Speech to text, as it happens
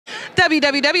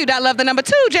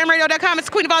www.love2jamradio.com. It's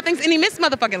Queen of all things indie, Miss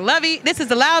Motherfucking Lovey. This is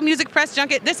the Loud Music Press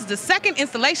Junket. This is the second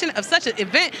installation of such an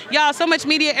event. Y'all, so much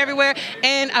media everywhere.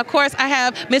 And of course, I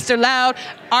have Mr. Loud,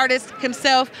 artist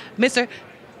himself, Mr.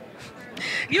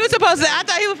 You were supposed to, I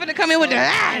thought he was finna come in with the,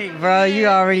 Hey, bro, you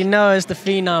already know it's the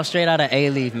phenom straight out of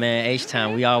A-Leaf, man.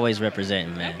 H-Town, we always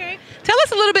representing, man. Okay. Tell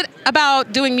us a little bit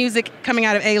about doing music coming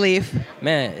out of A-Leaf.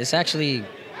 Man, it's actually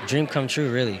a dream come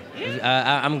true, really.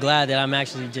 I'm glad that I'm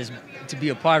actually just to be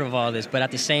a part of all this, but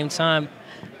at the same time,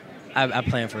 I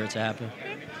plan for it to happen.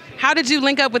 How did you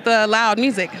link up with the Loud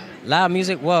Music? Loud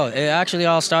Music, well, it actually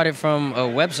all started from a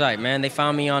website, man. They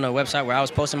found me on a website where I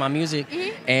was posting my music,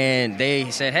 and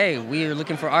they said, hey, we're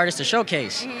looking for artists to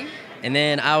showcase. And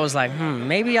then I was like,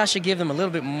 maybe I should give them a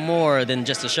little bit more than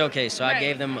just a showcase. So I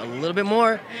gave them a little bit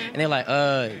more, and they're like,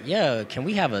 yeah, can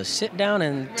we have a sit down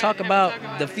and talk about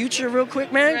the future real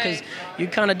quick, man? Because you're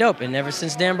kind of dope. And ever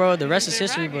since then, bro, the rest is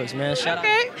history books, man. Shout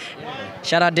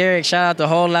out Derek, shout out the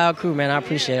whole Loud crew, man. I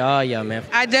appreciate all y'all, man.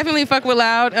 I definitely fuck with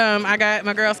Loud. I got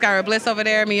my girl Skyra Bliss over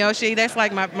there, Miyoshi. That's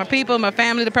like my people, my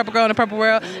family, the Purple Girl in the Purple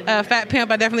World. Fat Pimp,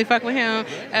 I definitely fuck with him.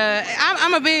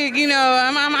 I'm a big,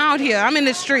 I'm out here. I'm in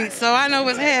the streets, so I know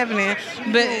what's happening.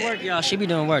 But work, y'all. She be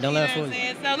doing work. Don't let her fool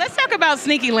you. So let's talk about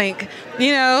Sneaky Link.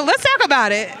 Let's talk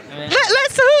about it.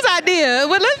 Whose idea?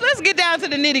 Well, let's get down to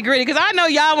the nitty gritty, because I know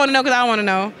y'all want to know, because I want to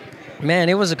know. Man,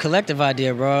 it was a collective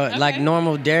idea, bro. Okay. Like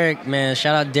normal, Derek, man,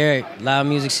 shout out Derek, Loud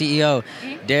Music CEO.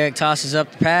 Derek tosses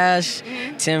up the pass,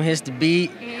 Tim hits the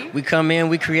beat, we come in,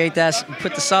 we create that,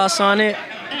 put the sauce on it,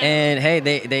 and hey,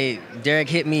 Derek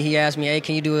hit me, he asked me, hey,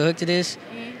 can you do a hook to this?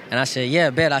 And I said,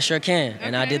 yeah, bet, I sure can.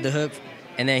 And I did the hook,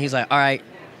 and then he's like, all right,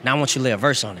 now I want you to lay a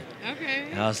verse on it. Okay.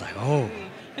 And I was like, oh.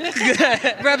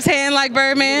 Rubs hand like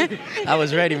Birdman. I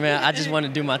was ready, man. I just wanted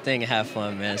to do my thing and have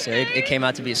fun, man. So it came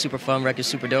out to be a super fun record,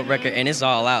 super dope record, and it's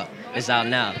all out. It's out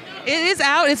now. It is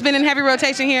out. It's been in heavy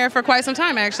rotation here for quite some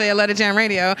time, actually, at Let It Jam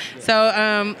Radio. So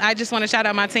I just want to shout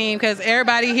out my team, because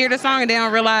everybody hear the song and they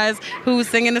don't realize who's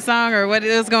singing the song or what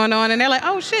is going on, and they're like,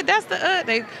 oh shit, that's the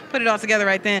They put it all together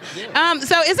right then.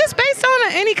 So is this based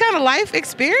on any kind of life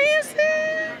experience?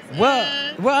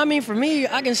 Well, I mean, for me,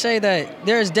 I can say that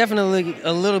there's definitely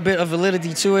a little bit of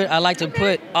validity to it. I like to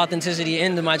put authenticity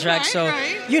into my tracks, so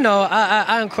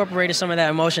I incorporated some of that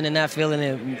emotion and that feeling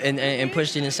and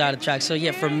pushed it inside the track. So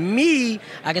yeah, for me,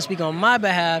 I can speak on my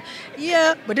behalf.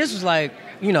 Yeah, but this was like,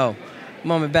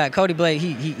 moment back. Cody Blake,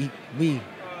 we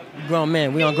grown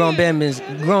men. We on grown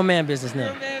man business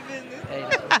now.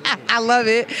 I love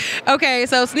it. Okay,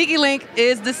 so Sneaky Link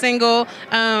is the single.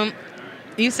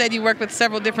 You said you work with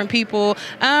several different people.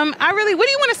 What do you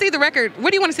want to see the record?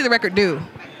 What do you want to see the record do?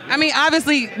 I mean,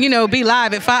 obviously, be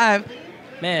live at 5.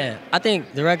 Man, I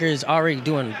think the record is already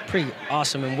doing pretty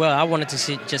awesome and well. I wanted to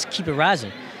see just keep it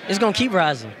rising. It's gonna keep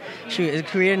rising. Shoot, it's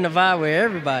creating a vibe with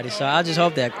everybody. So I just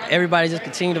hope that everybody just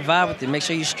continue to vibe with it. Make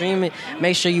sure you stream it.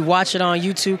 Make sure you watch it on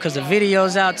YouTube, because the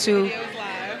video's out too.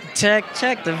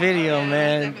 Check the video,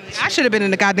 man. I should have been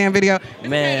in the goddamn video.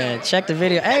 Man, check the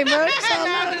video. Hey, bro.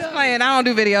 I'm just playing. I don't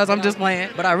do videos. I'm just playing.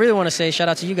 But I really want to say shout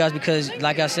out to you guys, because,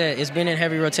 like I said, it's been in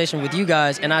heavy rotation with you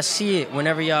guys, and I see it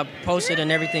whenever y'all post it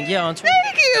and everything. Yeah, on Twitter.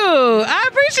 Thank you. I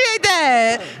appreciate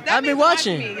that. I've been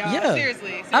watching. Yeah.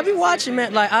 Seriously. I've been watching,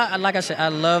 man. Like I said, I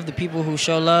love the people who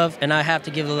show love, and I have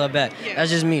to give the love back. Yeah.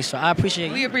 That's just me. So I appreciate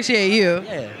you. We appreciate you.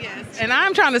 Yeah. Yes. And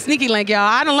I'm trying to sneaky link, y'all.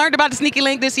 I done learned about the sneaky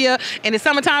link this year, and it's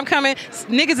summertime coming.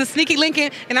 Niggas are sneaky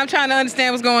linking, and I'm trying to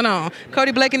understand what's going on.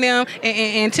 Cody Blake and them,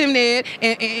 and Tim Ned,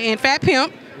 and Fat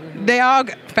Pimp. They all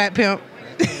Fat Pimp.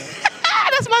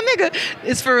 That's my nigga.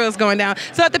 It's for real. It's going down.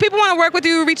 So if the people want to work with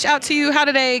you, reach out to you, how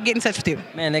do they get in touch with you?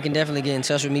 Man, they can definitely get in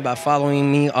touch with me by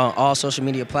following me on all social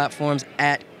media platforms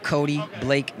at Cody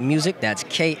Blake Music. That's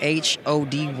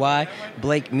KHODY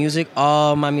Blake Music.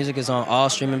 All my music is on all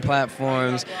streaming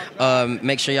platforms.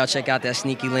 Make sure y'all check out that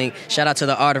Sneaky Link. Shout out to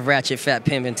the Art of Ratchet, Fat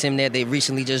Pimp, and Tim Ned. They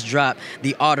recently just dropped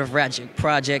the Art of Ratchet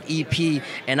Project EP,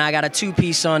 and I got a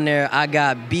 2-piece on there. I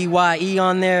got BYE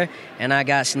on there, and I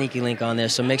got Sneaky Link on there.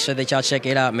 So make sure that y'all check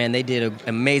it out, man. They did an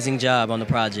amazing job on the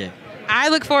project. I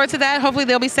look forward to that. Hopefully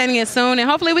they'll be sending it soon, and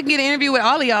hopefully we can get an interview with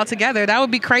all of y'all together. That would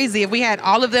be crazy if we had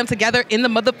all of them together in the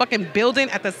motherfucking building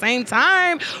at the same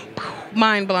time.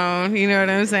 Mind blown, you know what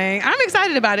I'm saying? I'm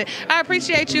excited about it. I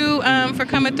appreciate you for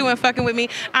coming through and fucking with me.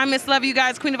 I Miss Love, you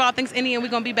guys, Queen of all things indie, and we're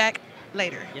going to be back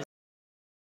later.